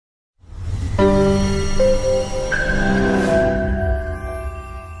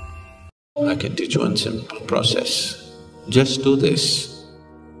can teach you one simple process. Just do this.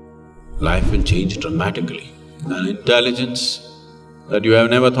 Life will change dramatically. An intelligence that you have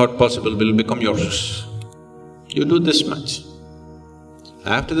never thought possible will become yours. You do this much.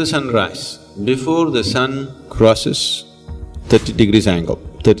 After the sunrise, before the sun crosses 30 degrees angle,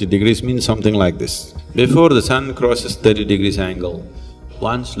 30 degrees means something like this. Before the sun crosses 30 degrees angle,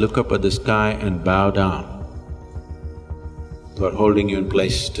 once look up at the sky and bow down for holding you in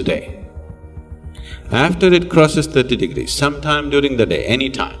place today. After it crosses 30 degrees, sometime during the day, any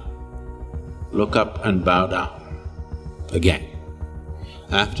time, look up and bow down again.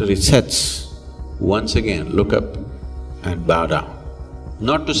 After it sets, once again look up and bow down.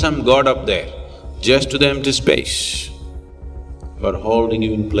 Not to some god up there, just to the empty space for holding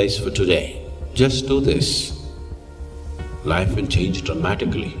you in place for today. Just do this. Life will change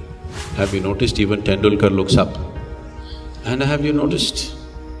dramatically. Have you noticed even Tendulkar looks up? And have you noticed,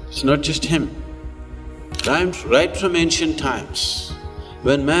 it's not just him. Right from ancient times,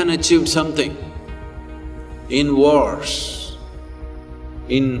 when man achieved something in wars,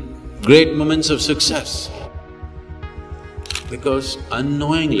 in great moments of success, because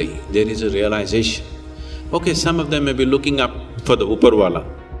unknowingly there is a realization. Okay, some of them may be looking up for the Uparwala,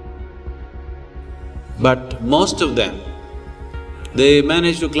 but most of them, they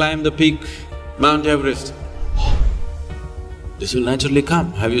manage to climb the peak, Mount Everest. This will naturally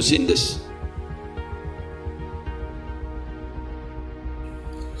come. Have you seen this?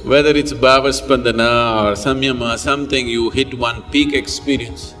 Whether it's Bhavaspandana or Samyama, something, you hit one peak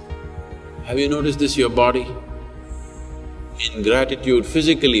experience. Have you noticed this, your body? In gratitude,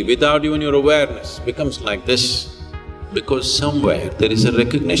 physically, without even your awareness, becomes like this. Because somewhere there is a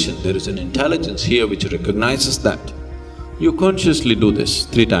recognition, there is an intelligence here which recognizes that. You consciously do this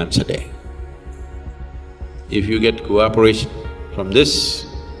 3 times a day. If you get cooperation from this,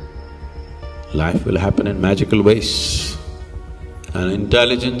 life will happen in magical ways. An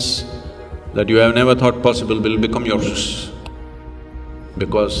intelligence that you have never thought possible will become yours.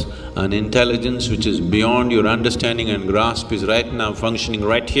 Because an intelligence which is beyond your understanding and grasp is right now functioning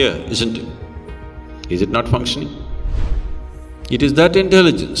right here, isn't it? Is it not functioning? It is that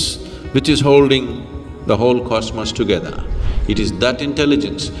intelligence which is holding the whole cosmos together. It is that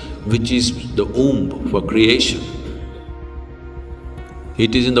intelligence which is the womb for creation.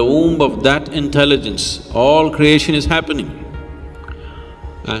 It is in the womb of that intelligence all creation is happening.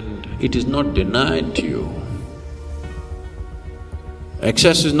 And it is not denied to you.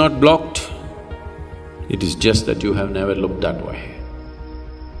 Access is not blocked, it is just that you have never looked that way.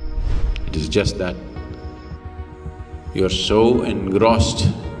 It is just that you're so engrossed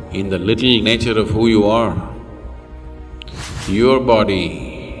in the little nature of who you are. Your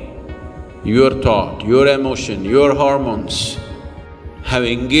body, your thought, your emotion, your hormones have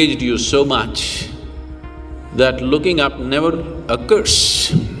engaged you so much that looking up never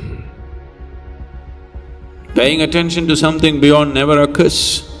occurs. Paying attention to something beyond never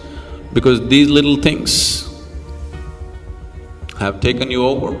occurs because these little things have taken you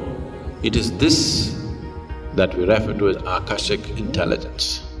over. It is this that we refer to as Akashic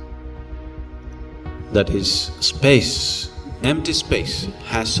intelligence. That is, space, empty space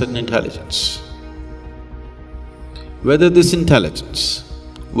has certain intelligence. Whether this intelligence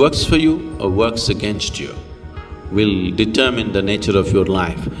works for you or works against you will determine the nature of your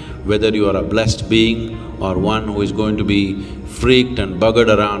life, whether you are a blessed being or one who is going to be freaked and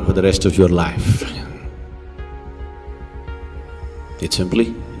buggered around for the rest of your life. It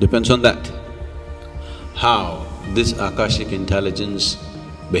simply depends on that. How this Akashic intelligence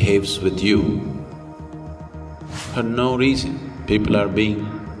behaves with you. For no reason, people are being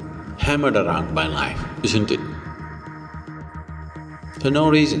hammered around by life, isn't it? For no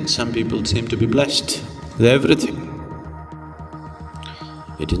reason, some people seem to be blessed with everything.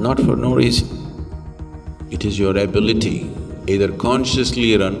 It is not for no reason. It is your ability, either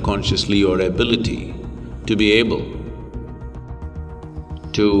consciously or unconsciously, your ability to be able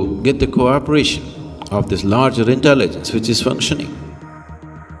to get the cooperation of this larger intelligence which is functioning.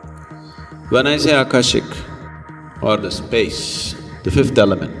 When I say Akashic or the space, the fifth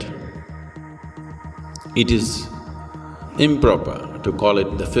element, it is improper to call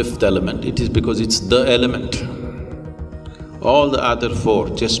it the fifth element, it is because it's the element. All the other 4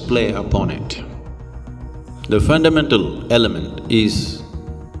 just play upon it. The fundamental element is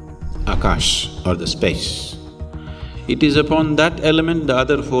Akash or the space. It is upon that element the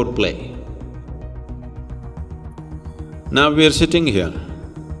other 4 play. Now we are sitting here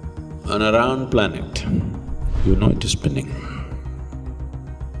on a round planet, you know it is spinning.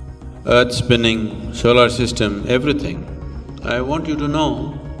 Earth spinning, solar system, everything. I want you to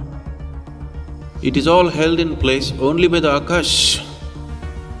know It is all held in place only by the Akash.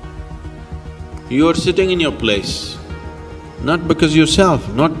 You are sitting in your place, not because yourself,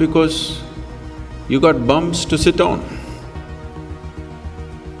 not because you got bumps to sit on.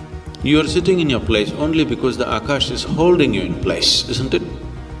 You are sitting in your place only because the Akash is holding you in place, isn't it?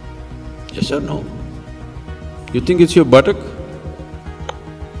 Yes or no? You think it's your buttock?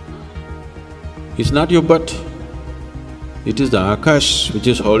 It's not your butt. It is the Akash which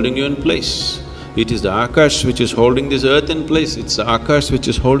is holding you in place. It is the Akash which is holding this earth in place. It's the Akash which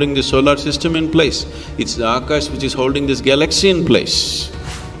is holding the solar system in place. It's the Akash which is holding this galaxy in place.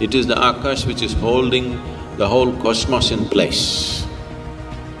 It is the Akash which is holding the whole cosmos in place.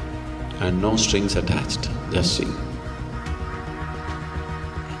 And no strings attached, just see.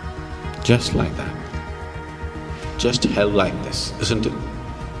 Just like that. Just held like this, isn't it?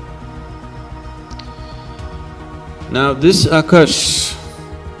 Now this Akash,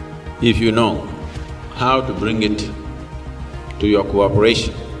 if you know how to bring it to your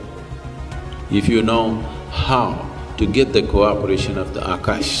cooperation, if you know how to get the cooperation of the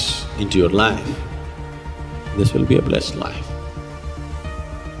Akash into your life, this will be a blessed life.